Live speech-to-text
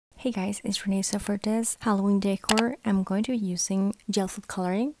Hey guys, it's Renee. So for this Halloween decor, I'm going to be using gel food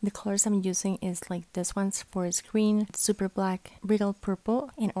coloring. The colors I'm using is like this one's forest green, super black, regal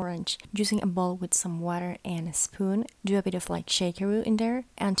purple, and orange. Using a bowl with some water and a spoon, do a bit of like shakeroo in there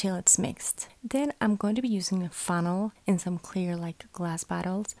until it's mixed. Then I'm going to be using a funnel and some clear like glass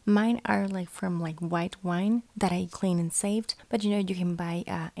bottles. Mine are like from like white wine that I cleaned and saved, but you can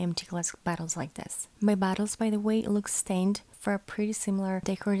buy empty glass bottles like this. My bottles, by the way, look stained for a pretty similar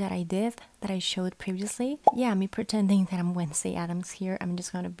decor that I did that I showed previously. Yeah, me pretending that I'm Wednesday Addams here. I'm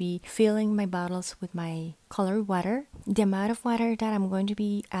just going to be filling my bottles with my colored water. The amount of water that I'm going to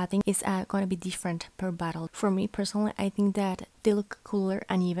be adding is going to be different per bottle. For me personally, I think that they look cooler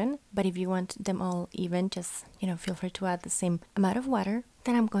and even, but if you want them all even, just feel free to add the same amount of water.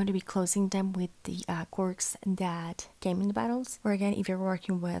 Then I'm going to be closing them with the corks that came in the bottles. Or again, if you're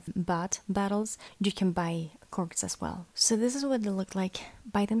working with bought bottles, you can buy corks as well. So this is what they look like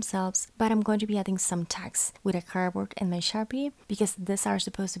by themselves, but I'm going to be adding some tags with a cardboard and my Sharpie because these are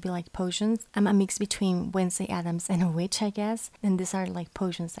supposed to be like potions. I'm a mix between Wednesday Addams and a witch, I guess, and these are like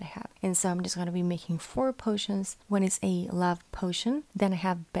potions that I have. And so I'm just going to be making 4 potions. One is a love potion, then I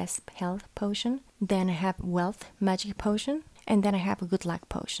have best health potion, then I have wealth magic potion, and then I have a good luck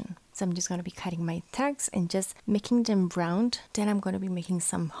potion. So I'm just going to be cutting my tags and just making them round. Then I'm going to be making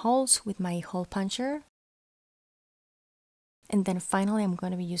some holes with my hole puncher. And then finally I'm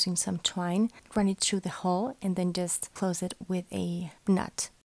going to be using some twine, run it through the hole, and then just close it with a nut.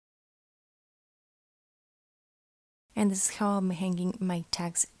 And this is how I'm hanging my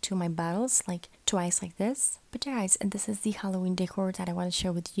tags to my bottles, like twice like this. But yeah guys, and this is the Halloween decor that I want to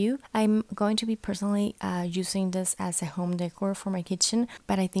share with you. I'm going to be personally using this as a home decor for my kitchen,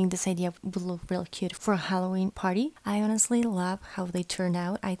 but I think this idea would look really cute for a Halloween party. I honestly love how they turn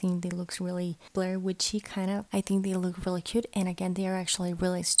out. I think they look really Blair Witchy kind of. I think they look really cute, and again they are actually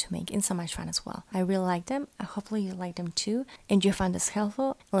really easy to make and so much fun as well. I really like them. Hopefully you like them too, and you found this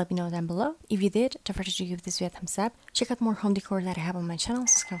helpful. Let me know down below. If you did, don't forget to give this video a thumbs up. Check out more home decor that I have on my channel,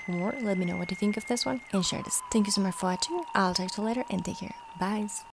 subscribe for more, let me know what you think of this one, and share this. Thank you so much for watching. I'll talk to you later and take care. Bye.